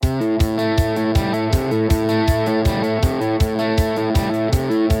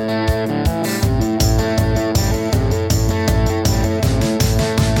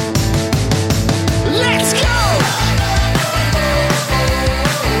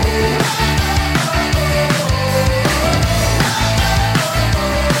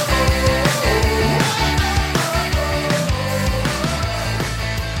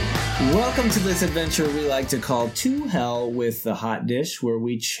to this adventure we like to call To Hell with the Hot Dish, where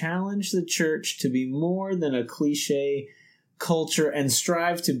we challenge the church to be more than a cliche culture and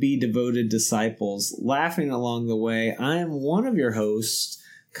strive to be devoted disciples. Laughing along the way, I am one of your hosts,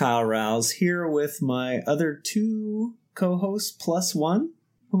 Kyle Rouse, here with my other two co-hosts plus one.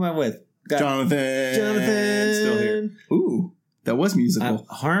 Who am I with? Jonathan. Still here. Ooh, that was musical.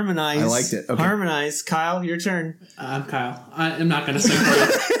 Harmonize. I liked it. Okay. Harmonize. Kyle, your turn. I'm Kyle. I'm not going to sing for you.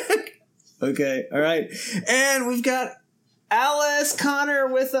 Okay, all right. And we've got Alice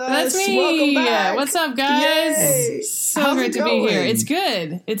Connor with us. That's me. Welcome back. What's up, guys? Yay. So How's great it to be here. going? It's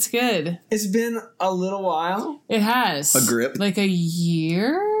good. It's good. It's been a little while. It has. A grip? Like a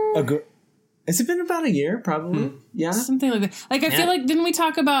year? Has it been about a year, probably? Yeah. Something like that. Like, I feel like, didn't we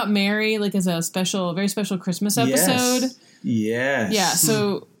talk about Mary, like, as a special, very special Christmas episode? Yes. Yeah,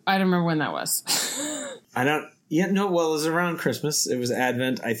 so I don't remember when that was. I don't... Yeah, no, well, it was around Christmas. It was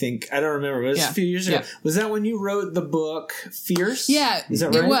Advent, I think. I don't remember. It was a few years ago. Yeah. Was that when you wrote the book Fierce? Yeah. Is that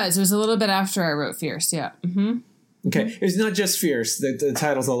right? It was. It was a little bit after I wrote Fierce, yeah. Mm-hmm. Okay. It's not just Fierce. The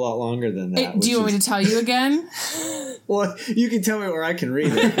title's a lot longer than that. Do you want me to tell you again? Well, you can tell me where I can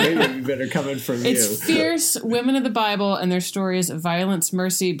read it. Maybe it'd be better coming from you. It's Fierce, Women of the Bible, and their stories of violence,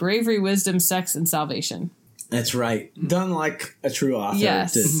 mercy, bravery, wisdom, sex, and salvation. That's right. Done like a true author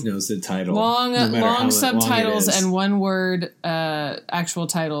that knows the title. Long subtitles long and one word actual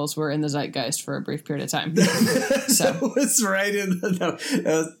titles were in the zeitgeist for a brief period of time. So that was right in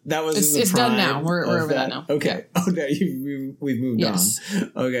the... That was it's done now. We're over that now. Okay. Yeah. Oh, no, we've moved on.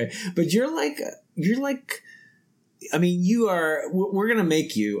 Okay. But you're like... I mean, you are... We're going to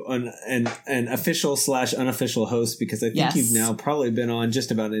make you an official / unofficial host because I think you've now probably been on just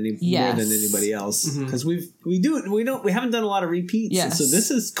about more than anybody else because we haven't done a lot of repeats. Yes. So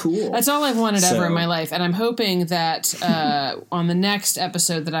this is cool. That's all I've wanted ever in my life, and I'm hoping that on the next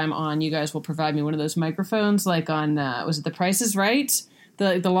episode that I'm on, you guys will provide me one of those microphones, like on was it The Price is Right?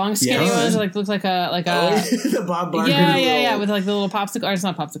 The long skinny ones, like looks like a the Bob Barker. Yeah, with like the little popsicle. Or it's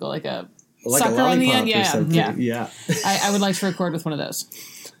not popsicle, like a sucker on the end. Yeah. I would like to record with one of those.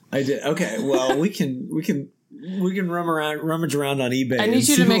 I did. Okay. Well, we can rummage around on eBay. I need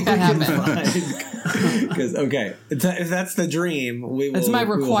you to make that happen. Because if that's the dream, we will. It's my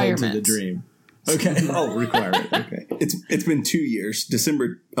requirement. We will hold to the dream. Okay. Oh, requirement. Okay. It's been 2 years.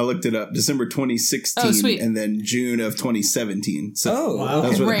 I looked it up. December 2016, and then June of 2017. So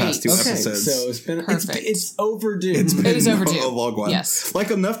those were the past two episodes. So it's been perfect. It's overdue. It is overdue. A long one. Yes,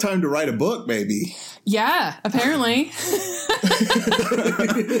 like enough time to write a book, maybe. Yeah, apparently.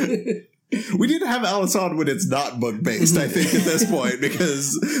 We need to have Alice on when it's not book based. I think at this point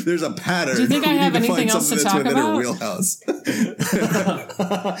because there's a pattern. Do you think I have anything else to talk about? Her wheelhouse.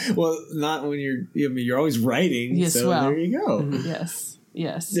 Well, not when you're always writing. Yes, so there you go.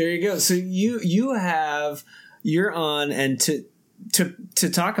 Yes. There you go. So you're on and to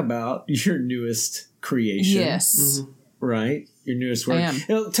talk about your newest creation. Yes. Right? Your newest work. I am.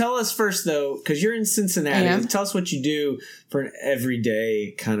 Tell us first, though, because you're in Cincinnati. Tell us what you do for an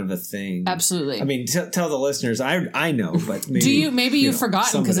everyday kind of a thing. Absolutely. I mean, tell the listeners. I know, but maybe... Maybe you've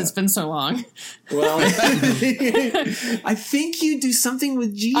forgotten because it's been so long. Well, I think you do something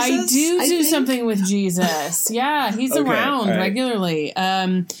with Jesus. I do something with Jesus. Yeah, he's around regularly.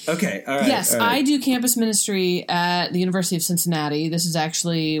 Okay, all right. Yes, I do campus ministry at the University of Cincinnati. This is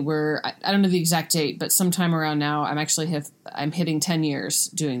actually where, I don't know the exact date, but sometime around now, I'm hitting 10 years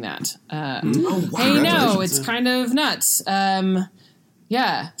doing that. Oh, wow. Hey, no, it's kind of nuts.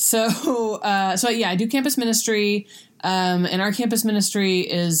 Yeah. So I do campus ministry. And our campus ministry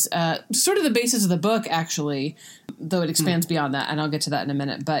is sort of the basis of the book, actually, though it expands beyond that. And I'll get to that in a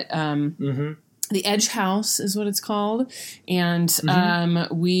minute. But the Edge House is what it's called. And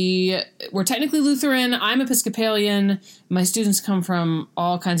we're technically Lutheran. I'm Episcopalian. My students come from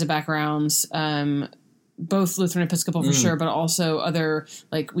all kinds of backgrounds. Both Lutheran Episcopal for sure, but also other,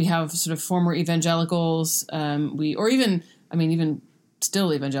 like we have sort of former evangelicals, even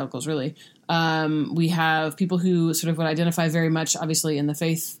still evangelicals, really. We have people who sort of would identify very much, obviously, in the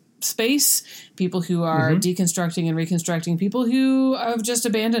faith space, people who are deconstructing and reconstructing, people who have just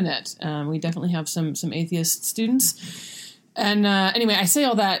abandoned it. We definitely have some atheist students. And anyway, I say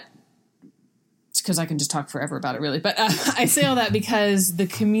all that because I can just talk forever about it, really. But I say all that because the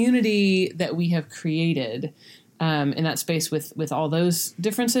community that we have created in that space with all those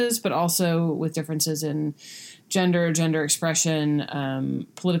differences, but also with differences in gender expression,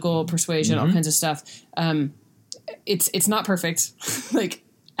 political persuasion, all kinds of stuff. It's not perfect, like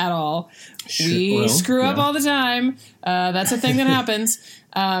at all. We screw up all the time. That's a thing that happens.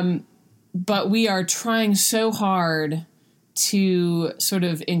 But we are trying so hard to sort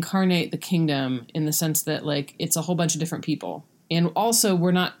of incarnate the kingdom in the sense that like it's a whole bunch of different people. And also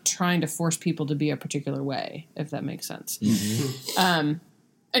we're not trying to force people to be a particular way, if that makes sense. Mm-hmm.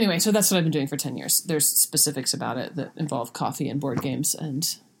 Anyway, so that's what I've been doing for 10 years. There's specifics about it that involve coffee and board games and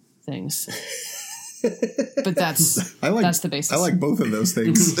things. But that's the basis. I like both of those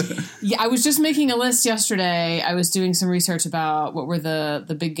things. Yeah, I was just making a list yesterday. I was doing some research about what were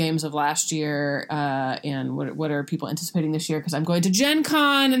the big games of last year and what are people anticipating this year, because I'm going to Gen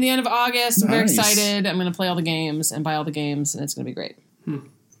Con in the end of August. I'm very excited. I'm going to play all the games and buy all the games, and it's going to be great.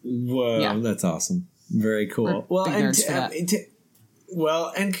 Whoa, that's awesome. Very cool.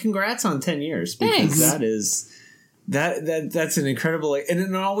 Well, and congrats on 10 years, because Thanks. that is... That's an incredible, and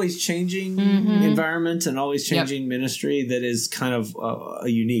an always changing environment and always changing ministry that is kind of a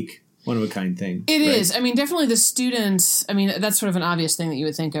unique, one of a kind thing. It is. I mean, definitely the students. I mean, that's sort of an obvious thing that you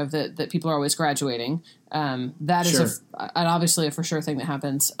would think of, that people are always graduating. That is obviously a for sure thing that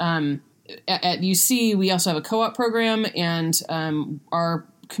happens. At UC, we also have a co-op program, and our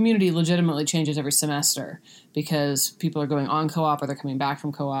community legitimately changes every semester because people are going on co-op or they're coming back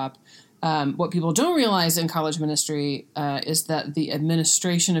from co-op. What people don't realize in college ministry is that the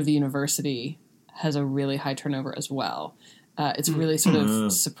administration of the university has a really high turnover as well. It's really sort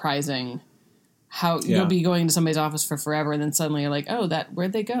of surprising how you'll be going to somebody's office for forever, and then suddenly you're like, oh,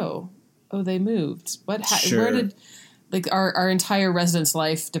 where'd they go? Oh, they moved. Where did our entire residence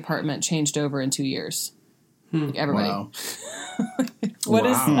life department changed over in 2 years? Like everybody. Wow.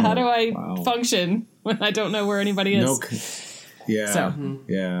 How do I function when I don't know where anybody is?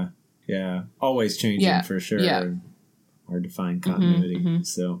 Yeah, always changing for sure. Yeah. Hard to find continuity.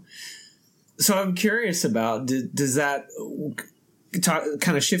 So I'm curious about, does that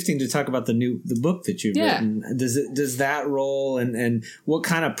kind of shifting to talk about the book that you've written? Does that role and what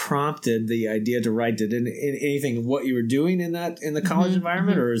kind of prompted the idea to write? Did anything what you were doing in the college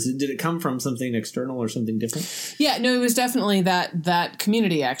environment, or did it come from something external or something different? Yeah, no, it was definitely that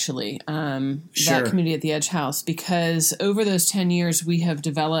community actually, that community at the Edge House, because over those 10 years we have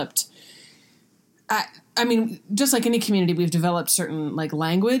developed. I mean, just like any community, we've developed certain like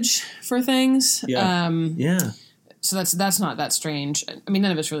language for things. So that's not that strange. I mean,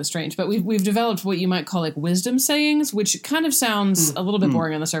 none of it's really strange, but we've developed what you might call like wisdom sayings, which kind of sounds a little bit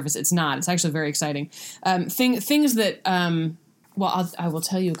boring on the surface. It's not. It's actually very exciting. Things that I will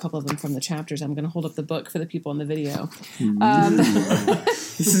tell you a couple of them from the chapters. I'm going to hold up the book for the people in the video.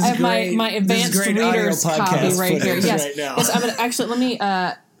 This is I have great. my advanced reader's copy right here. Yes, right now. Yes. I'm gonna actually let me.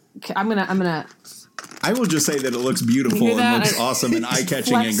 I'm gonna. I will just say that it looks beautiful and looks awesome and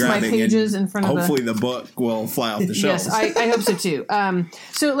eye-catching and grabbing. My pages in front hopefully the book will fly off the shelves. Yes, I hope so too.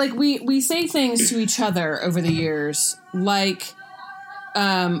 So like we say things to each other over the years, like,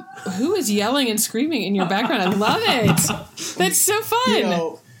 who is yelling and screaming in your background? I love it. That's so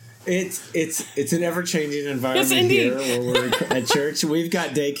fun. It's an ever-changing environment here where we're at church. We've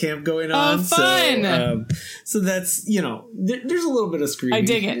got day camp going on. Oh, fun! So that's, there's a little bit of screaming. I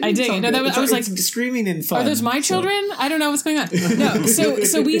dig it. No, I was like screaming and fun. Are those my children? I don't know what's going on. No,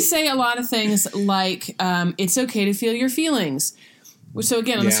 so we say a lot of things like, it's okay to feel your feelings. So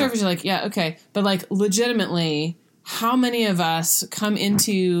again, on the surface, you're like, yeah, okay. But like legitimately, how many of us come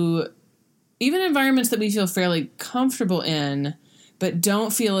into even environments that we feel fairly comfortable in, but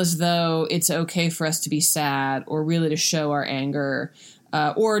don't feel as though it's okay for us to be sad or really to show our anger,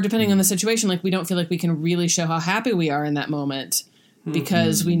 or depending on the situation, like we don't feel like we can really show how happy we are in that moment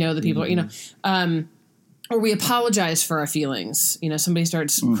because we know the people are, or we apologize for our feelings. Somebody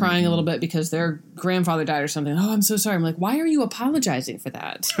starts crying a little bit because their grandfather died or something. Oh, I'm so sorry. I'm like, why are you apologizing for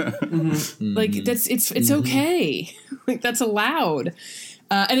that? Like it's okay. Like that's allowed.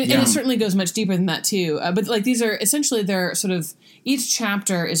 And it certainly goes much deeper than that too. But like these are essentially, they're sort of, each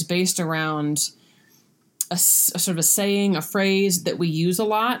chapter is based around a sort of a saying, a phrase that we use a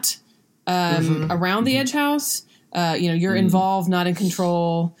lot around the Edge House. You're involved, not in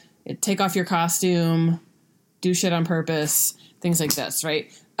control. Take off your costume. Do shit on purpose. Things like this,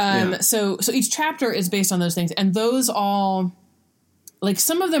 right? So each chapter is based on those things, and those all. Like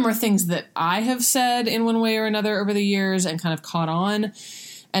some of them are things that I have said in one way or another over the years and kind of caught on.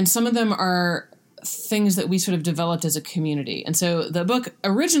 And some of them are things that we sort of developed as a community. And so the book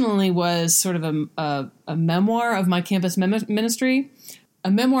originally was sort of a memoir of my campus ministry. A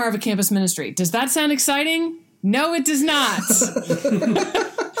memoir of a campus ministry. Does that sound exciting? No, it does not.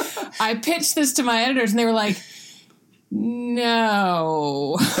 I pitched this to my editors and they were like,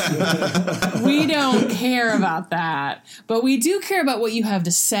 no, we don't care about that, but we do care about what you have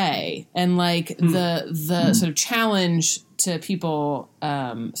to say and like the sort of challenge to people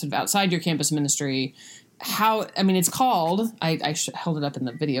sort of outside your campus ministry it's called, I held it up in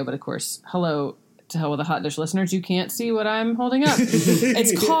the video, but of course, hello to hell with the Hot Dish listeners, you can't see what I'm holding up.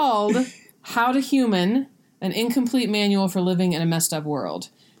 It's called How to Human, an Incomplete Manual for Living in a Messed Up World.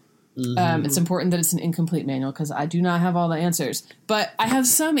 Mm-hmm. It's important that it's an incomplete manual because I do not have all the answers, but I have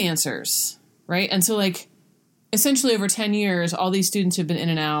some answers, right? And so like essentially over 10 years, all these students who've been in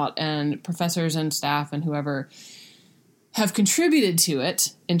and out and professors and staff and whoever have contributed to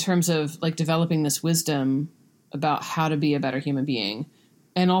it in terms of like developing this wisdom about how to be a better human being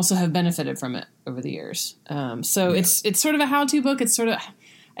and also have benefited from it over the years. It's sort of a how-to book. It's sort of,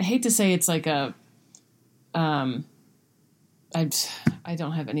 I hate to say it's like a, I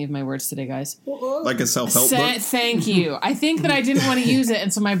don't have any of my words today, guys. Like a self-help book? Thank you. I think that I didn't want to use it,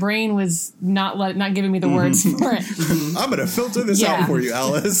 and so my brain was not giving me the words for it. I'm going to filter this out for you,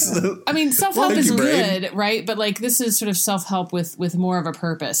 Alice. I mean, self-help is good, right? But like this is sort of self-help with more of a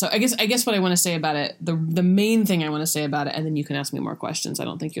purpose. So I guess what I want to say about it, the main thing I want to say about it, and then you can ask me more questions. I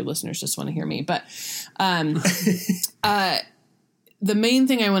don't think your listeners just want to hear me, but the main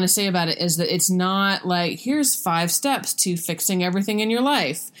thing I want to say about it is that it's not like, here's 5 steps to fixing everything in your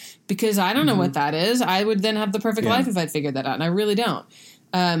life, because I don't know what that is. I would then have the perfect life if I'd figured that out, and I really don't.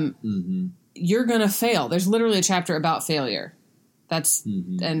 You're going to fail. There's literally a chapter about failure. That's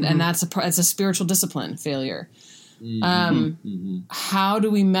and that's a spiritual discipline, failure. How do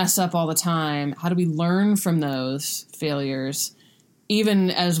we mess up all the time? How do we learn from those failures,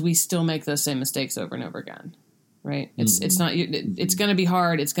 even as we still make those same mistakes over and over again? Right. It's not, it's going to be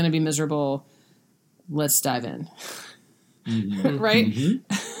hard. It's going to be miserable. Let's dive in.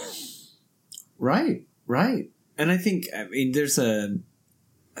 Right. Right. And I think, there's from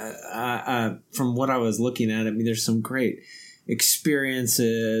what I was looking at, there's some great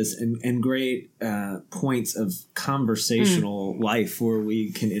experiences and great points of conversational life where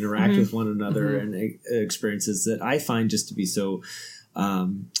we can interact with one another and experiences that I find just to be so,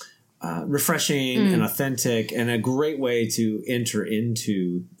 refreshing and authentic, and a great way to enter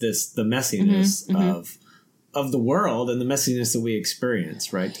into the messiness of the world and the messiness that we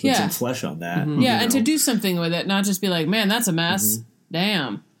experience, right? To put some flesh on that. And to do something with it, not just be like, man, that's a mess.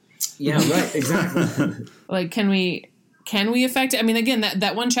 Damn. Yeah, right, exactly. Like, can we affect it? I mean, again,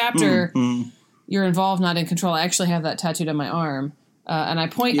 that one chapter, you're involved, not in control. I actually have that tattooed on my arm. And I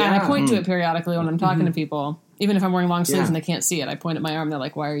point to it periodically when I'm talking to people. Even if I'm wearing long sleeves and they can't see it, I point at my arm. They're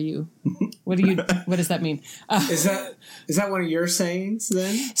like, "Why are you? What does that mean?" Is that one of your sayings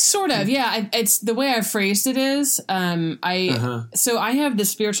then? Sort of, yeah. It's the way I phrased it is. So I have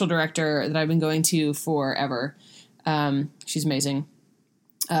this spiritual director that I've been going to forever. She's amazing.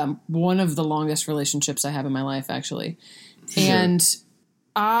 One of the longest relationships I have in my life, actually, and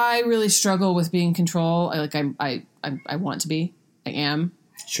I really struggle with being in control. I want to be. I am.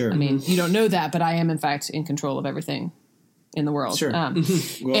 Sure. I mean, you don't know that, but I am in fact in control of everything in the world. Sure. Well,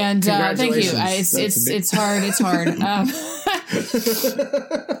 and thank you. It's hard. It's hard.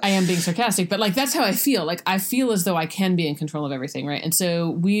 I am being sarcastic, but like that's how I feel. Like I feel as though I can be in control of everything, right? And so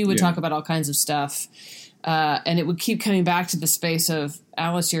we would talk about all kinds of stuff, and it would keep coming back to the space of,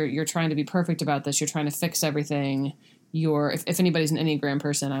 Alice, you're trying to be perfect about this. You're trying to fix everything. If anybody's an Enneagram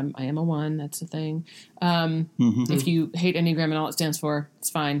person, I am a 1. That's the thing. If you hate Enneagram and all it stands for, it's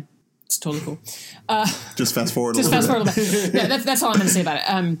fine. It's totally cool. Just fast forward. Yeah, that's all I'm going to say about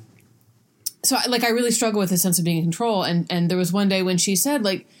it. So I really struggle with this sense of being in control. And there was one day when she said,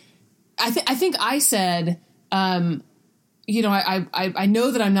 like, I think I said, I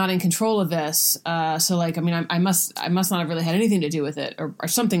know that I'm not in control of this. So like, I mean, I must not have really had anything to do with it or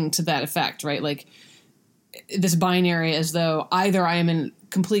something to that effect, right? Like, this binary, as though either I am in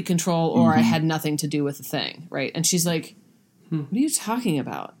complete control or I had nothing to do with the thing, right? And she's like, what are you talking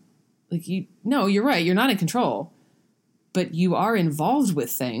about? Like, you're right. You're not in control, but you are involved with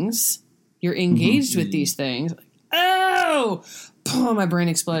things. You're engaged with these things. Like, oh, my brain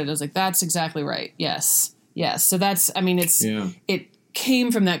exploded. I was like, that's exactly right. Yes. So that's, it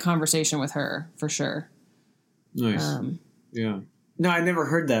came from that conversation with her for sure. Nice. No, I never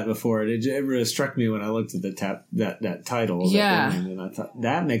heard that before. It really struck me when I looked at that title. And I thought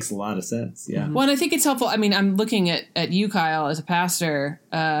that makes a lot of sense. Yeah. Well, and I think it's helpful. I mean, I'm looking at you, Kyle, as a pastor.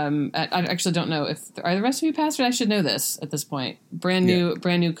 I actually don't know are the rest of you pastors? I should know this at this point. Brand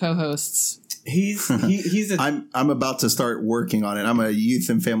new co-hosts. I'm about to start working on it. I'm a youth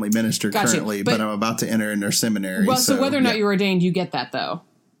and family minister currently, but I'm about to enter in their seminary. Well, so whether or not you're ordained, you get that though.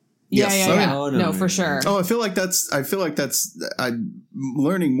 No, for sure. Oh, I feel like that's I'm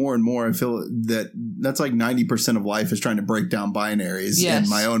learning more and more. I feel that's like 90% of life is trying to break down binaries in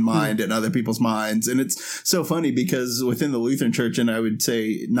my own mind and other people's minds. And it's so funny because within the Lutheran Church, and I would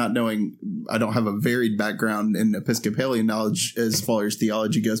say not knowing, I don't have a varied background in Episcopalian knowledge as far as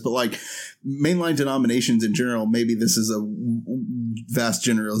theology goes, but like mainline denominations in general, maybe this is a vast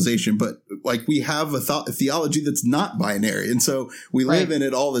generalization, but like we have a theology that's not binary. And so we live in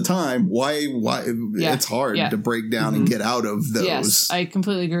it all the time. Why it's hard to break down and get out of those. Yes, I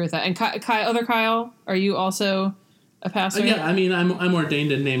completely agree with that. And Kyle, are you also a pastor? Yeah, I mean, I'm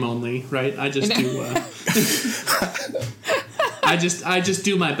ordained in name only, right? I just do. I just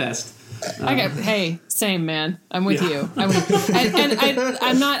do my best. Hey, same, man. I'm with you. I'm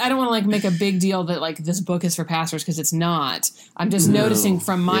not. I don't want to like make a big deal that like this book is for pastors because it's not. I'm just noticing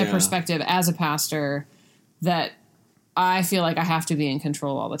from my perspective as a pastor that I feel like I have to be in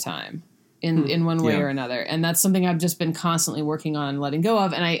control all the time in one way or another, and that's something I've just been constantly working on letting go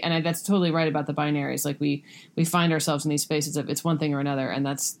of. And I that's totally right about the binaries. Like we find ourselves in these spaces of it's one thing or another, and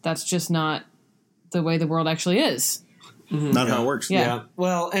that's just not the way the world actually is. Not how it works. Yeah.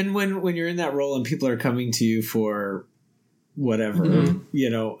 Well, and when you're in that role and people are coming to you for whatever,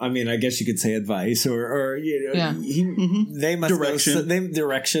 I mean, I guess you could say advice or they must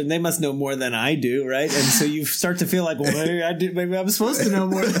direction. They must know more than I do, right? And so you start to feel like, well, maybe I'm supposed to know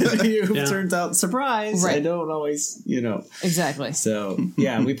more than you. Turns out, surprise, I don't always, Exactly. So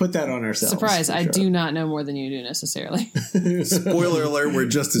we put that on ourselves. Surprise, I do not know more than you do necessarily. Spoiler alert: we're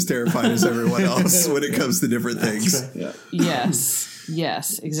just as terrified as everyone else when it comes to different things. Right.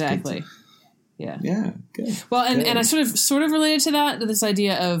 Yes, exactly. Yeah. Good. Well, and I sort of related to that, to this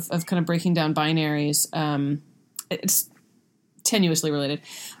idea of kind of breaking down binaries. It's tenuously related.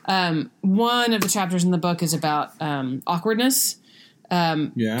 One of the chapters in the book is about awkwardness.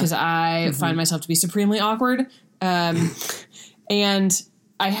 Because I find myself to be supremely awkward. And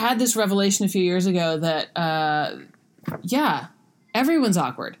I had this revelation a few years ago that, everyone's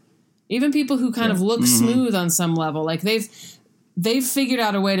awkward. Even people who kind of look smooth on some level, like they've figured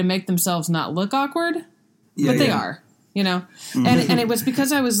out a way to make themselves not look awkward, but they are, and it was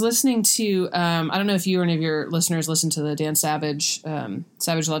because I was listening to, I don't know if you or any of your listeners listen to the Dan Savage,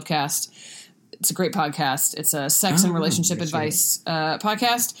 Savage Lovecast. It's a great podcast. It's a sex and relationship advice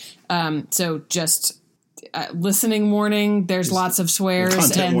podcast. So just listening warning, there's lots of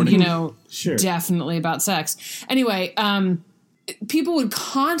swears and, warning. Definitely about sex. Anyway, people would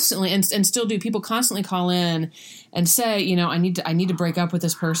constantly and still do. People constantly call in and say, I need to break up with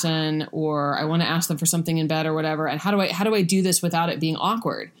this person, or I want to ask them for something in bed or whatever. And how do I do this without it being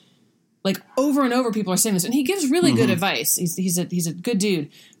awkward? Like over and over, people are saying this, and he gives really good advice. He's a good dude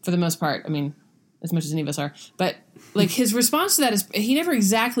for the most part. I mean, as much as any of us are, but like his response to that is he never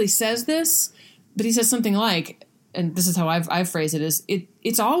exactly says this, but he says something like, and this is how I've phrased it, is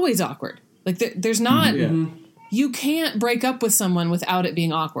it's always awkward. Like there's not. You can't break up with someone without it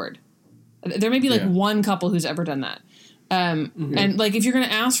being awkward. There may be like one couple who's ever done that. And like if you're going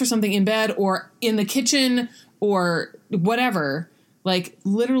to ask for something in bed or in the kitchen or whatever, like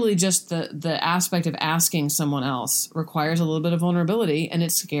literally just the aspect of asking someone else requires a little bit of vulnerability, and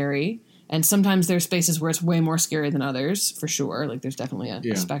it's scary. And sometimes there's spaces where it's way more scary than others, for sure. Like there's definitely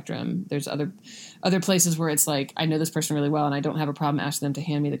a spectrum. There's other places where it's like, I know this person really well and I don't have a problem asking them to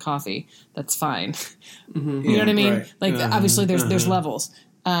hand me the coffee. That's fine. You know what I mean? Right. Like obviously there's levels.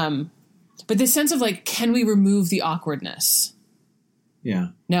 But this sense of like, can we remove the awkwardness? Yeah.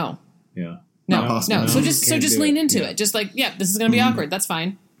 No. Yeah. No. So just lean into it. Just like, this is going to be awkward. That's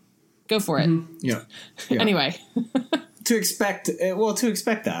fine. Go for it. Yeah. Anyway. To expect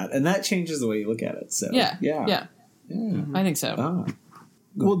that, and that changes the way you look at it. So yeah. I think so.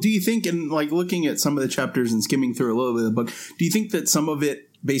 Well, do you think, in like looking at some of the chapters and skimming through a little bit of the book, do you think that some of it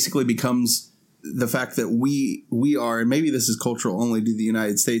basically becomes the fact that we are, and maybe this is cultural only to the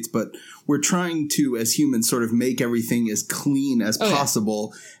United States, but we're trying to, as humans, sort of make everything as clean as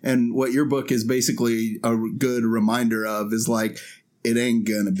possible. Yeah. And what your book is basically a good reminder of is like, it ain't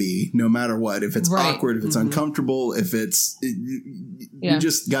gonna be, no matter what. If it's awkward, if it's uncomfortable, if it's, you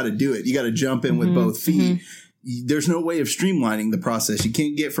just got to do it. You got to jump in with both feet. There's no way of streamlining the process. You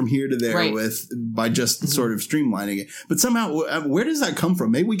can't get from here to there by just sort of streamlining it. But somehow, where does that come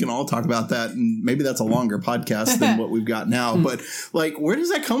from? Maybe we can all talk about that, and maybe that's a longer podcast than what we've got now. But like, where does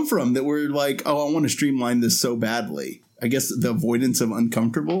that come from that we're like, oh, I want to streamline this so badly? I guess the avoidance of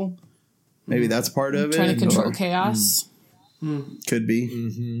uncomfortable. Maybe that's part of it. Trying to control chaos. Could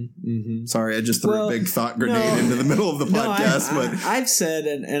be. Sorry, I just threw a big thought grenade into the middle of the podcast. But I've said,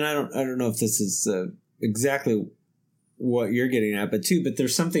 and I don't know if this is exactly what you're getting at, but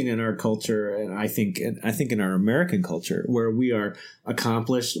there's something in our culture, and I think in our American culture where we are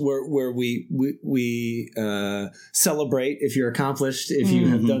accomplished, where we celebrate if you're accomplished, if you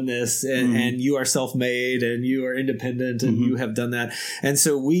have done this, and you are self-made and you are independent and you have done that. And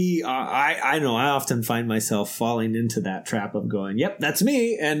so I know I often find myself falling into that trap of going, yep, that's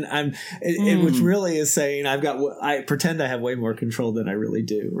me. And which really is saying I pretend I have way more control than I really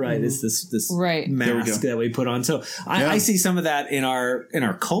do. Right. It's this mask that we put on. So I see some of that in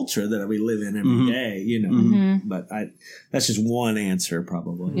our culture that we live in every day, but that's just one answer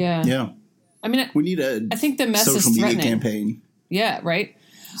probably. Yeah. Yeah. I mean, we need I think the mess social is media threatening. Campaign. Yeah. Right.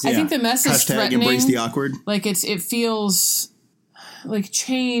 I think the mess is threatening. Embrace the awkward. Like it feels like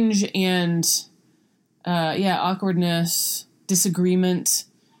change and, awkwardness, disagreement.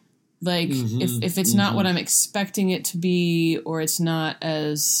 Like if it's not what I'm expecting it to be, or it's not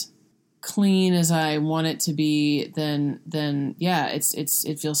as clean as I want it to be, then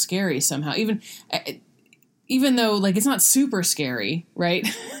it feels scary somehow. Even though like it's not super scary, right?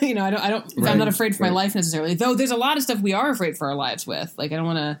 I'm not afraid for my life necessarily. Though there's a lot of stuff we are afraid for our lives with. Like I don't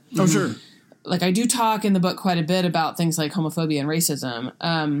want to. Oh sure. Like I do talk in the book quite a bit about things like homophobia and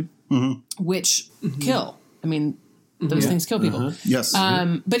racism, which kill. I mean, those things kill people. Yes.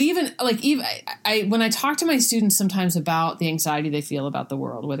 But even when I talk to my students sometimes about the anxiety they feel about the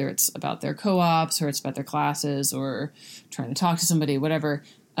world, whether it's about their co-ops or it's about their classes or trying to talk to somebody, whatever.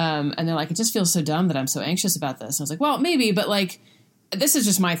 And they're like, it just feels so dumb that I'm so anxious about this. And I was like, well, maybe, but like, this is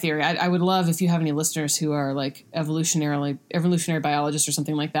just my theory. I would love if you have any listeners who are like evolutionary biologists or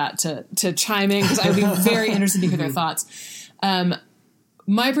something like that to chime in, because I'd be very interested to hear their thoughts.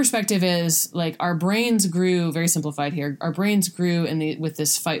 My perspective is like our brains grew, very simplified here. Our brains grew with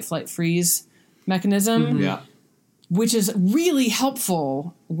this fight, flight, freeze mechanism, which is really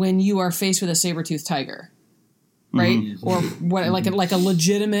helpful when you are faced with a saber-toothed tiger, right? Or what, like a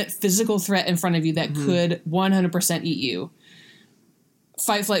legitimate physical threat in front of you that could 100% eat you.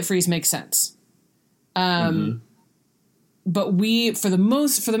 Fight, flight, freeze makes sense. But we, for the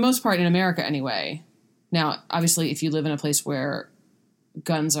most part in America anyway, now obviously if you live in a place where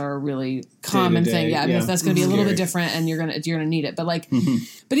guns are a really common thing. I mean, that's going to be a little bit different, and you're gonna need it. But like,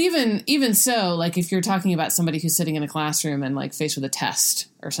 but even so, like if you're talking about somebody who's sitting in a classroom and like faced with a test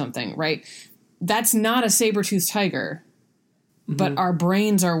or something, right? That's not a saber-toothed tiger, but our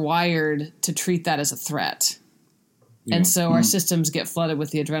brains are wired to treat that as a threat. And so our systems get flooded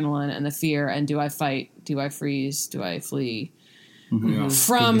with the adrenaline and the fear. And do I fight? Do I freeze? Do I flee?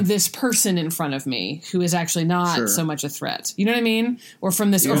 From this person in front of me who is actually not so much a threat. You know what I mean? Or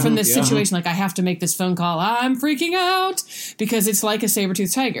from this situation, like I have to make this phone call. I'm freaking out because it's like a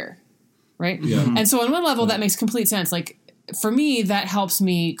saber-toothed tiger. Right. Yeah. And so on one level, that makes complete sense. Like for me, that helps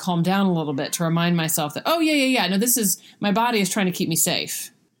me calm down a little bit to remind myself that, no, my body is trying to keep me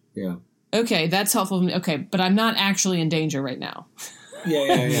safe. Yeah. Okay. That's helpful to me. Okay. But I'm not actually in danger right now.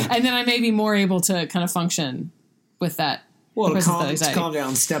 Yeah. And then I may be more able to kind of function with that. Well, calm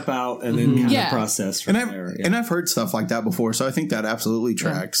down, step out, and then kind of process from there. Yeah. And I've heard stuff like that before, so I think that absolutely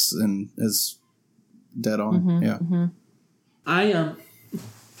tracks and is dead on. I'm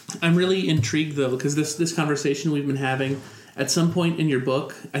really intrigued though, because this conversation we've been having, at some point in your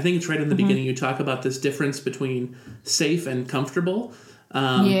book, I think it's right in the beginning, you talk about this difference between safe and comfortable,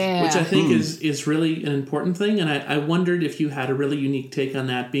 which I think is really an important thing. And I wondered if you had a really unique take on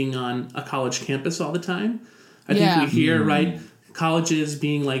that, being on a college campus all the time. I think we hear, colleges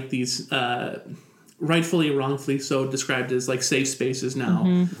being like these rightfully or wrongfully so described as like safe spaces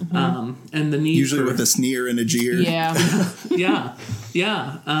now. And the need usually with a sneer and a jeer. Yeah.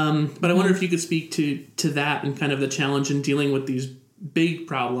 But I wonder if you could speak to that and kind of the challenge in dealing with these big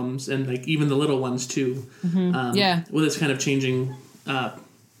problems and like even the little ones too. With this kind of changing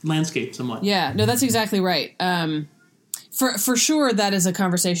landscape somewhat. Yeah, no, that's exactly right. For sure, that is a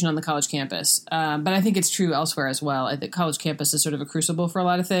conversation on the college campus, but I think it's true elsewhere as well. I think college campus is sort of a crucible for a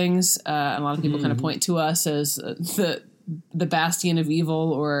lot of things. A lot of people kind of point to us as the bastion of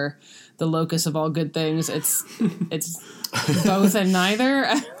evil or the locus of all good things. It's both and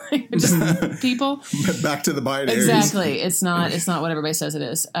neither. Just people. Back to the binaries. Exactly. It's not what everybody says it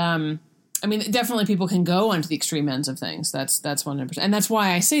is. I mean, definitely people can go onto the extreme ends of things. That's 100%, and that's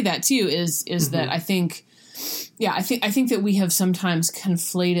why I say that too. Is that I think. Yeah, I think that we have sometimes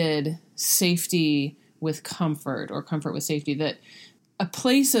conflated safety with comfort or comfort with safety, that a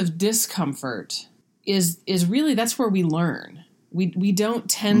place of discomfort is really, that's where we learn. We don't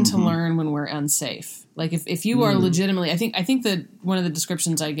tend to learn when we're unsafe. Like if you are legitimately, I think that one of the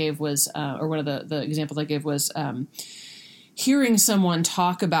descriptions I gave was, or one of the examples I gave was, hearing someone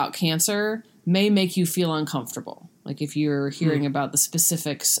talk about cancer may make you feel uncomfortable. Like if you're hearing about the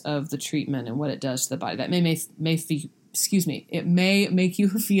specifics of the treatment and what it does to the body, that may it may make you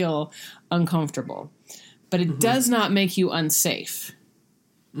feel uncomfortable, but it does not make you unsafe.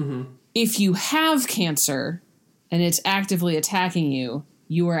 If you have cancer and it's actively attacking you,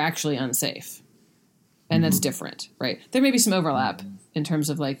 you are actually unsafe. And that's different, right? There may be some overlap in terms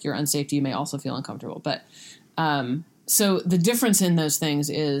of like your unsafety. You may also feel uncomfortable. But so the difference in those things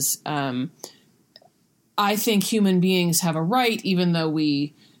is I think human beings have a right, even though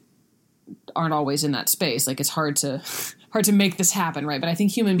we aren't always in that space. Like it's hard to make this happen, right? But I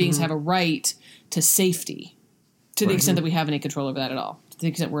think human beings have a right to safety to the extent that we have any control over that at all, to the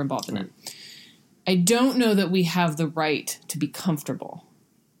extent we're involved in it. I don't know that we have the right to be comfortable.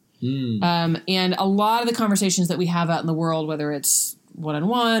 And a lot of the conversations that we have out in the world, whether it's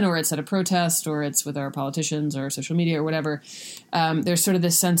one-on-one or it's at a protest or it's with our politicians or social media or whatever, there's sort of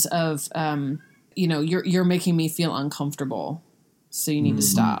this sense of, you're making me feel uncomfortable, so you need to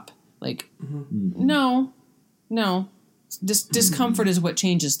stop. Like, no. Discomfort is what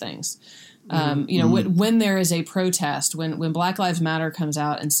changes things. When there is a protest, when Black Lives Matter comes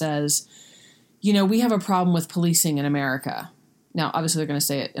out and says, we have a problem with policing in America. Now, obviously, they're going to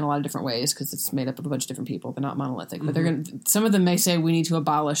say it in a lot of different ways because it's made up of a bunch of different people. They're not monolithic. But some of them may say we need to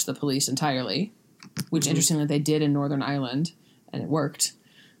abolish the police entirely, which, interestingly, they did in Northern Ireland, and it worked.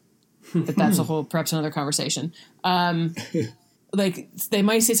 But that's perhaps another conversation. Like, they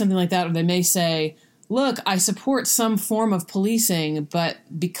might say something like that, or they may say, look, I support some form of policing, but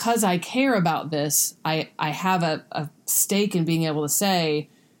because I care about this, I have a stake in being able to say,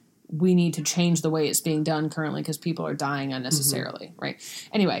 we need to change the way it's being done currently because people are dying unnecessarily, right?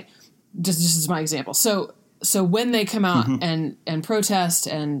 Anyway, just as my example. So when they come out and protest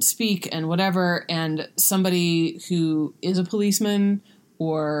and speak and whatever, and somebody who is a policeman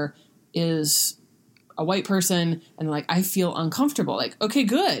or is a white person and like, I feel uncomfortable. Like, okay,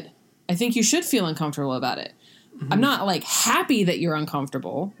 good. I think you should feel uncomfortable about it. I'm not like happy that you're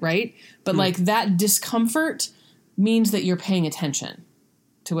uncomfortable, right? But like that discomfort means that you're paying attention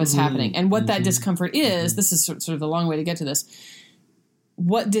to what's happening. And what that discomfort is, this is sort of the long way to get to this.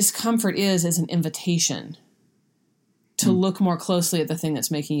 What discomfort is an invitation to look more closely at the thing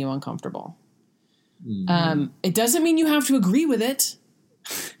that's making you uncomfortable. It doesn't mean you have to agree with it.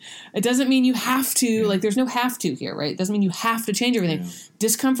 It doesn't mean you have to, like, there's no have to here, right? It doesn't mean you have to change everything.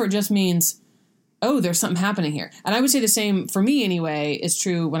 Discomfort just means, oh, there's something happening here. And I would say the same, for me anyway, is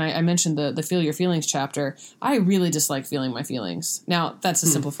true when I mentioned the Feel Your Feelings chapter. I really dislike feeling my feelings. Now, that's a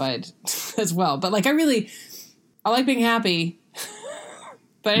simplified as well. But, like, I like being happy.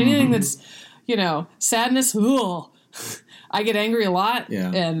 But anything that's, sadness, I get angry a lot.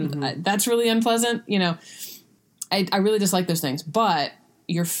 Yeah. And that's really unpleasant. I really dislike those things. But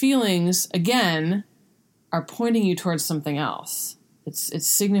your feelings, again, are pointing you towards something else. It's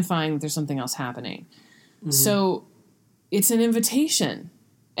signifying that there's something else happening. So it's an invitation.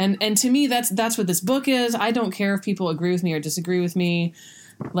 And to me, that's what this book is. I don't care if people agree with me or disagree with me.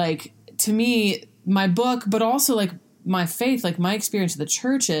 Like, to me, my book, but also like my faith, like my experience of the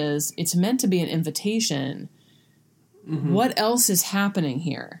church is, it's meant to be an invitation. What else is happening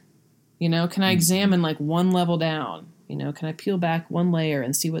here? Can I examine like one level down? Can I peel back one layer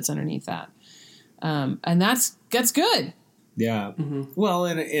and see what's underneath that? And that's good. Yeah. Well,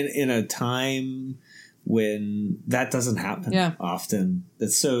 in a time when that doesn't happen often,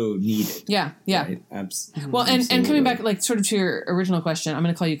 that's so needed. Yeah. Yeah. Right? Well, and coming back, like, sort of to your original question, I'm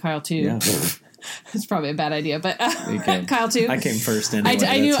going to call you Kyle too. Yeah. It's probably a bad idea, but Kyle too. I came first anyway.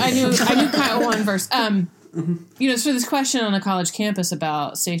 I knew Kyle won first. So this question on a college campus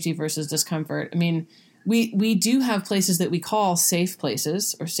about safety versus discomfort. I mean, we do have places that we call safe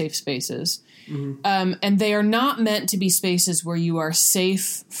places or safe spaces. And they are not meant to be spaces where you are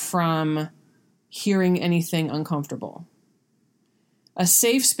safe from hearing anything uncomfortable. A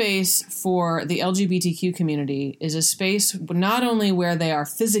safe space for the LGBTQ community is a space not only where they are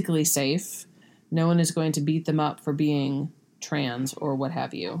physically safe, no one is going to beat them up for being trans or what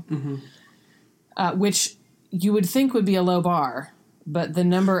have you, which you would think would be a low bar, but the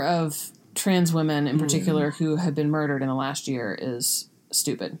number of trans women in particular who have been murdered in the last year is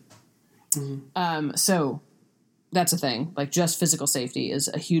stupid. So that's a thing. Like, just physical safety is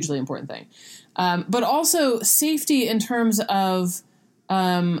a hugely important thing. But also safety in terms of,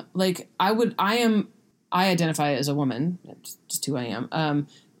 like, I identify as a woman. It's just who I am.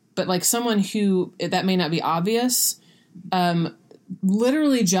 But like someone who, that may not be obvious,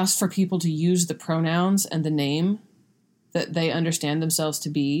 literally just for people to use the pronouns and the name that they understand themselves to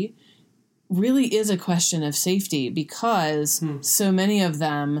be really is a question of safety, because so many of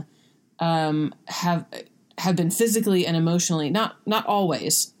them have have been physically and emotionally, not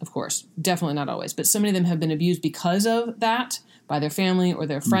always, of course, definitely not always, but so many of them have been abused because of that by their family or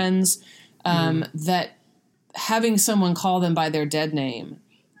their friends, that having someone call them by their dead name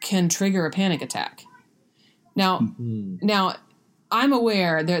can trigger a panic attack. Now, I'm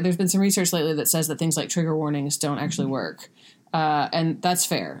aware there's been some research lately that says that things like trigger warnings don't actually work. And that's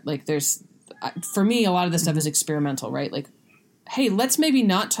fair. Like for me, a lot of this stuff is experimental, right? Like, hey, let's maybe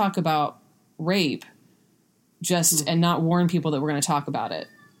not talk about rape and not warn people that we're going to talk about it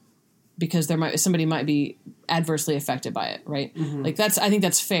because somebody might be adversely affected by it. Right. Like I think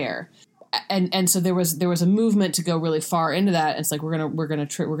that's fair. And so there was a movement to go really far into that. It's like, we're going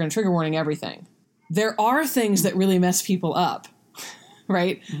to trigger warning everything. There are things that really mess people up.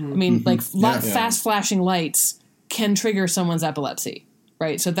 Right. I mean, fast flashing lights can trigger someone's epilepsy.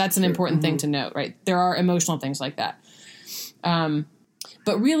 Right. So that's an important thing to note. Right. There are emotional things like that.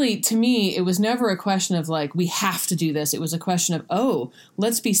 But really, to me, it was never a question of like, we have to do this. It was a question of, oh,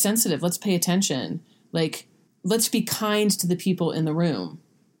 let's be sensitive. Let's pay attention. Like, let's be kind to the people in the room.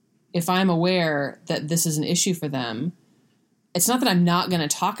 If I'm aware that this is an issue for them, it's not that I'm not going to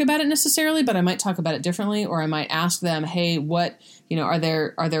talk about it necessarily, but I might talk about it differently, or I might ask them, hey, what, are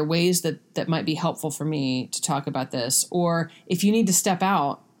there ways that might be helpful for me to talk about this? Or if you need to step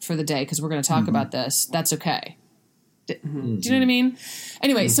out for the day because we're going to talk about this, that's okay. Do you know what I mean?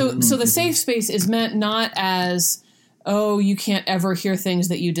 Anyway, so the safe space is meant not as, oh, you can't ever hear things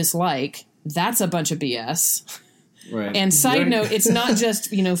that you dislike. That's a bunch of BS. Right. And side note, it's not just,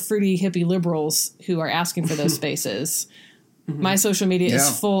 fruity hippie liberals who are asking for those spaces. My social media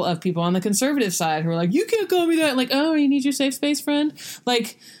is full of people on the conservative side who are like, you can't call me that. Like, oh, you need your safe space, friend.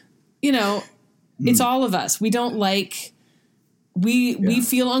 Like, it's all of us. We don't like... We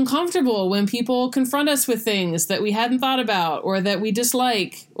feel uncomfortable when people confront us with things that we hadn't thought about or that we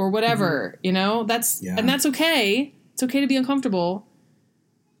dislike or whatever, and that's okay. It's okay to be uncomfortable.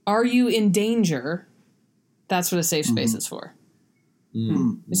 Are you in danger? That's what a safe space is for.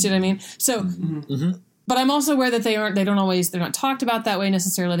 You see what I mean? So, but I'm also aware that they're not talked about that way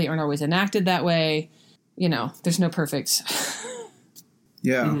necessarily. They aren't always enacted that way. There's no perfect.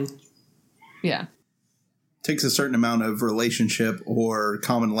 Yeah. Yeah. Takes a certain amount of relationship or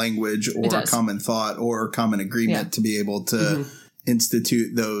common language or common thought or common agreement to be able to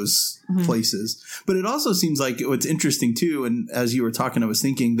institute those places. But it also seems like what's interesting too, and as you were talking, I was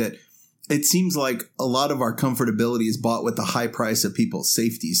thinking that it seems like a lot of our comfortability is bought with the high price of people's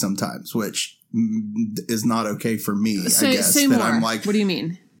safety sometimes, which is not okay for me, I guess. Say more. I'm like, what do you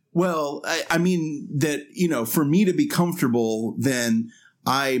mean? Well, I mean that, for me to be comfortable, then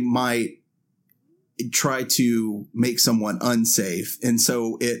I might try to make someone unsafe. And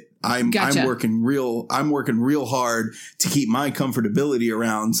so I'm working real hard to keep my comfortability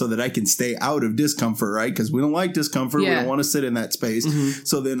around so that I can stay out of discomfort, right? Because we don't like discomfort. Yeah. We don't want to sit in that space.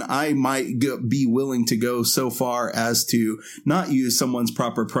 So then I might be willing to go so far as to not use someone's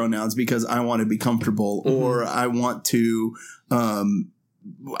proper pronouns because I want to be comfortable or I want to,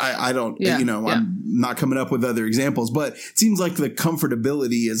 I don't, I'm not coming up with other examples, but it seems like the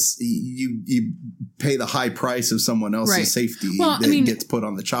comfortability is you pay the high price of someone else's safety gets put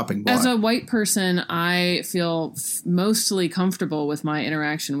on the chopping block. As a white person, I feel mostly comfortable with my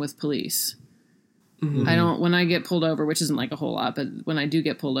interaction with police. When I get pulled over, which isn't like a whole lot, but when I do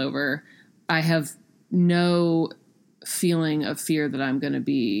get pulled over, I have no feeling of fear that I'm going to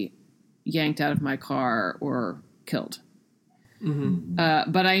be yanked out of my car or killed.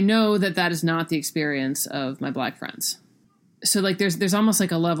 But I know that is not the experience of my black friends. So like there's almost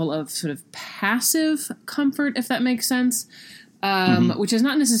like a level of sort of passive comfort, if that makes sense, which is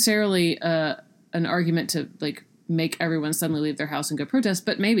not necessarily an argument to like make everyone suddenly leave their house and go protest,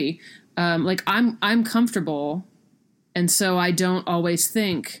 but maybe like I'm comfortable, and so I don't always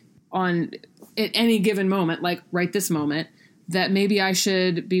think on at any given moment, like right this moment, that maybe I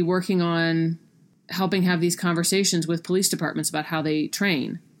should be working on helping have these conversations with police departments about how they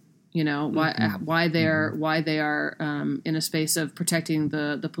train, why they are in a space of protecting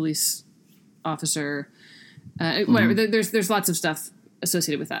the police officer, whatever. There's lots of stuff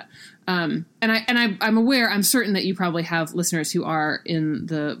associated with that. And I'm aware, I'm certain that you probably have listeners who are in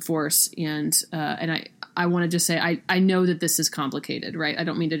the force, and I want to just say, I know that this is complicated, right? I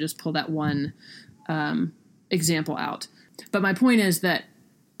don't mean to just pull that one example out, but my point is that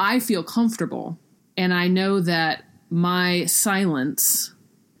I feel comfortable. And I know that my silence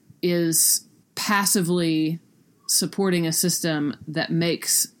is passively supporting a system that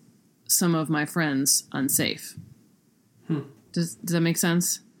makes some of my friends unsafe. Does that make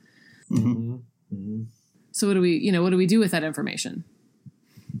sense? So what do we do with that information?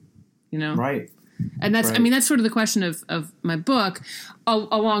 Right. And that's, right. I mean, that's sort of the question of my book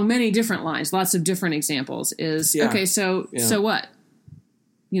along many different lines, lots of different examples is, okay, so what?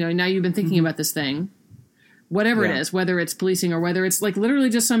 You know, now you've been thinking about this thing, whatever it is, whether it's policing or whether it's like literally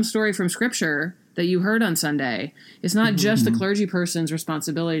just some story from scripture that you heard on Sunday. It's not just the clergy person's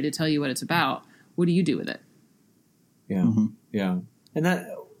responsibility to tell you what it's about. What do you do with it? Yeah. Yeah. And that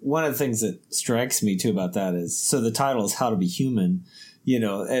one of the things that strikes me too about that is, so the title is How to Be Human, you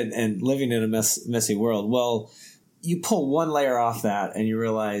know, and living in a messy world. Well, you pull one layer off that and you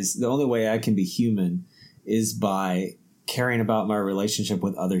realize the only way I can be human is by caring about my relationship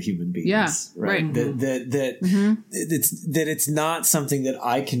with other human beings. Yeah, right. That it's not something that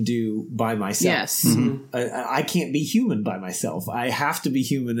I can do by myself. Yes. I can't be human by myself. I have to be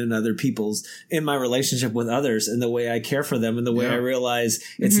human in my relationship with others, and the way I care for them, and the way I realize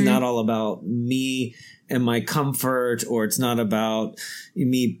it's not all about me and my comfort, or it's not about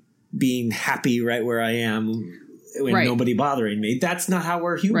me being happy right where I am and nobody bothering me. That's not how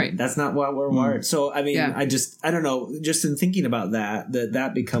we're human. Right. That's not what we're wired. So, I mean, I don't know, just in thinking about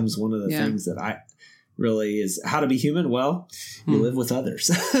that becomes one of the things that I really is how to be human. Well, you live with others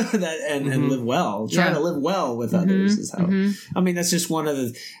and live well. Try to live well with others is how, I mean, that's just one of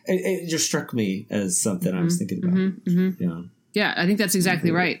it just struck me as something I was thinking about. Yeah, I think that's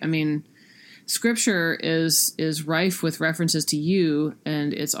exactly right. I mean, Scripture is rife with references to you,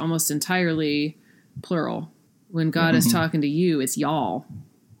 and it's almost entirely plural. When God is talking to you, it's y'all.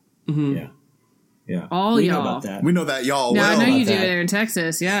 Yeah. All we y'all. Know about that. We know that y'all. No, well. I know you do there in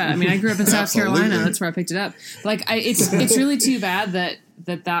Texas. Yeah. I mean, I grew up in South Carolina. That's where I picked it up. Like, it's really too bad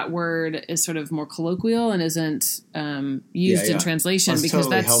that word is sort of more colloquial and isn't used in translation, because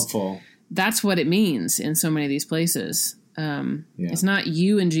totally helpful. That's what it means in so many of these places. It's not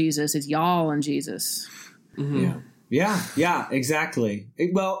you and Jesus, it's y'all and Jesus. Yeah, exactly.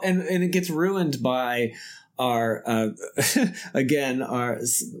 Well, and it gets ruined by our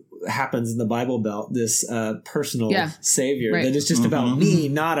happens in the Bible Belt, this personal savior that is just about me,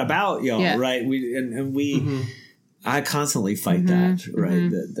 not about y'all, right? I constantly fight that,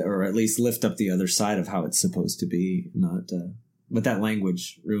 right? Or at least lift up the other side of how it's supposed to be, but that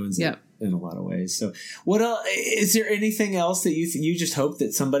language ruins it in a lot of ways. So what else, is there anything else that you just hope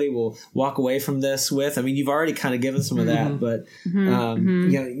that somebody will walk away from this with? I mean, you've already kind of given some of that, but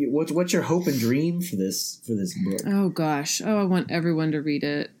what's your hope and dream for this book? Oh gosh. I want everyone to read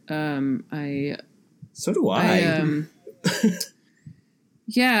it. So do I.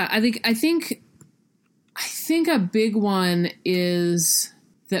 I think a big one is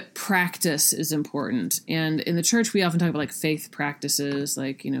that practice is important. And in the church, we often talk about like faith practices,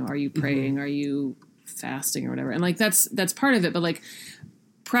 like, you know, are you praying? Are you fasting or whatever? And like, that's part of it. But like,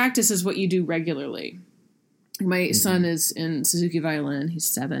 practice is what you do regularly. My son is in Suzuki violin. He's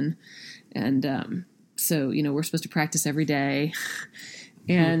 7. And so, you know, we're supposed to practice every day.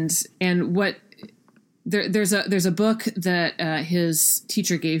 And what there's a book that his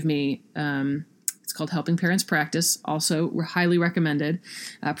teacher gave me. It's called Helping Parents Practice. Also highly recommended,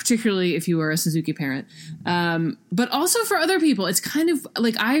 particularly if you are a Suzuki parent. But also for other people, it's kind of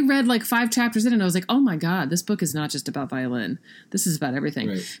like I read like 5 chapters in and I was like, oh my God, this book is not just about violin. This is about everything.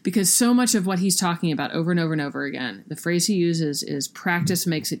 Right. Because so much of what he's talking about over and over and over again, the phrase he uses is practice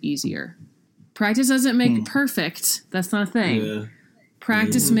makes it easier. Practice doesn't make perfect. That's not a thing. Yeah.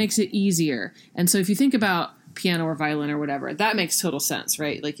 Practice makes it easier. And so if you think about piano or violin or whatever, that makes total sense,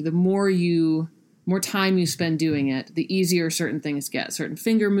 right? Like the more time you spend doing it, the easier certain things get, certain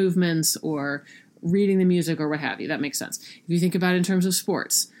finger movements or reading the music or what have you. That makes sense. If you think about it in terms of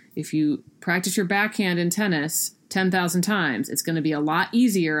sports, if you practice your backhand in tennis 10,000 times, it's going to be a lot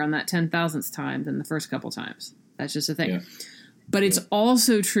easier on that 10,000th time than the first couple times. That's just a thing. Yeah. But it's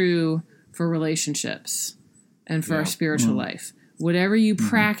also true for relationships and for our spiritual life. Whatever you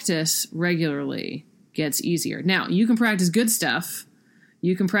practice regularly gets easier. Now, you can practice good stuff.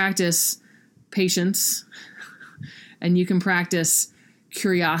 You can practice patience, and you can practice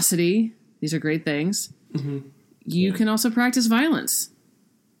curiosity. These are great things. You can also practice violence,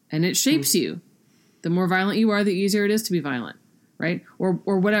 and it shapes you. The more violent you are, the easier it is to be violent, right? Or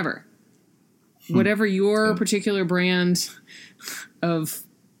whatever. Whatever your particular brand of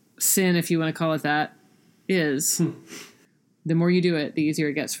sin, if you want to call it that, is, the more you do it, the easier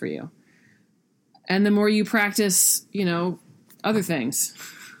it gets for you. And the more you practice, you know, other things.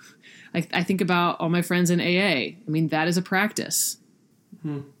 I think about all my friends in AA. I mean, that is a practice.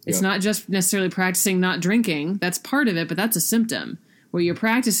 It's not just necessarily practicing not drinking. That's part of it, but that's a symptom. What you're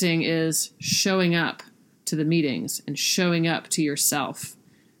practicing is showing up to the meetings and showing up to yourself,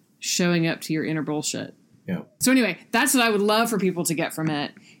 showing up to your inner bullshit. Yeah. So anyway, that's what I would love for people to get from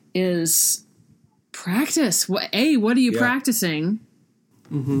it is practice. What are you practicing?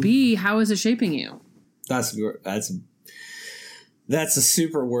 B, how is it shaping you? That's a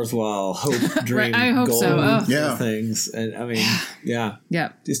super worthwhile hope, dream, right, I hope goal so. Things. And I mean,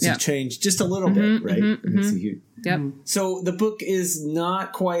 just to change just a little bit, right? It's a huge. So the book is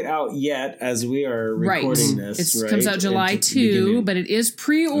not quite out yet as we are recording this. It comes out July 2, but it is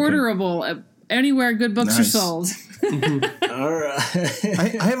pre-orderable anywhere good books are sold. All right.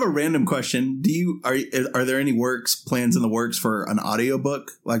 I have a random question. Are there any plans in the works for an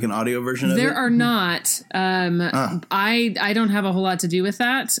audiobook, like an audio version of it? There are not. I don't have a whole lot to do with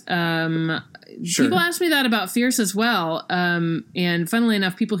that. Sure. People ask me that about Fierce as well. And funnily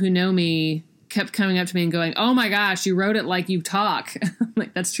enough, people who know me kept coming up to me and going, "Oh my gosh, you wrote it like you talk." I'm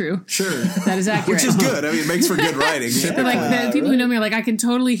like, that's true. Sure. That is accurate. Which is good. I mean, it makes for good writing. But like people who know me are like, I can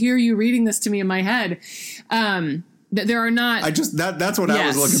totally hear you reading this to me in my head. There are not. That's what I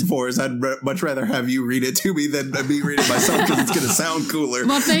was looking for. Is I'd much rather have you read it to me than me read it myself because it's going to sound cooler.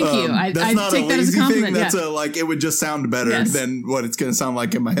 Well, thank you. I take that as a compliment. That's it would just sound better than what it's going to sound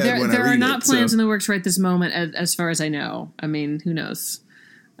like in my head when I read it. There are not plans in the works right this moment, as far as I know. I mean, who knows?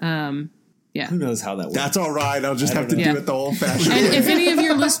 Who knows how that works? That's all right. I'll just have to do it the old-fashioned way. And if any of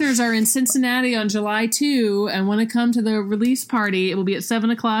your listeners are in Cincinnati on July 2 and want to come to the release party, it will be at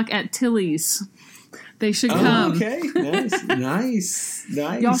 7:00 at Tilly's. They should come. Okay, nice.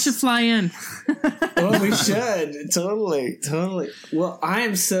 Y'all should fly in. Oh, we should. Totally. Well, I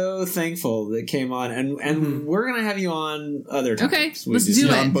am so thankful that came on, and we're going to have you on other times. Okay, let's do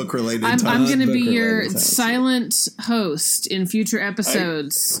it. Non-book related I'm going to be your silent host in future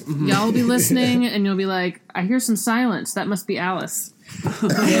episodes. Y'all will be listening, and you'll be like, I hear some silence. That must be Alice.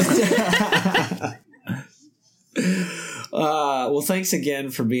 Well, thanks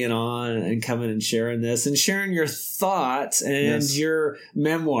again for being on and coming and sharing this and sharing your thoughts and your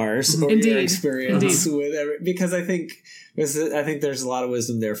memoirs or your experience with it, because I think there's a lot of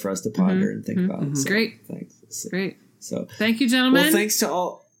wisdom there for us to ponder and think about. So, great. Thanks. Great. So thank you, gentlemen. Well, thanks to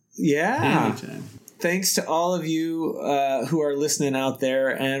all. Yeah. Anytime. Thanks to all of you who are listening out there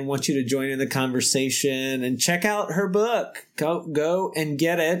and want you to join in the conversation and check out her book. Go and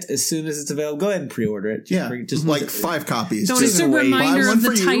get it as soon as it's available. Go ahead and pre-order it. Just like 5 copies. Just a reminder of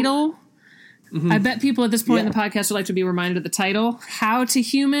the title. I bet people at this point in the podcast would like to be reminded of the title. How to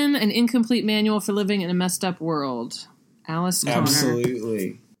Human, an Incomplete Manual for Living in a Messed Up World. Alice Connor.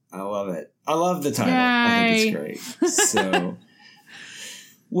 Absolutely. I love it. I love the title. Yay. I think it's great. So...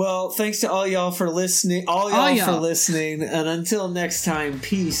 Well, thanks to all y'all for listening. All y'all for listening. And until next time,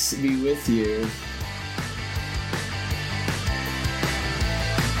 peace be with you.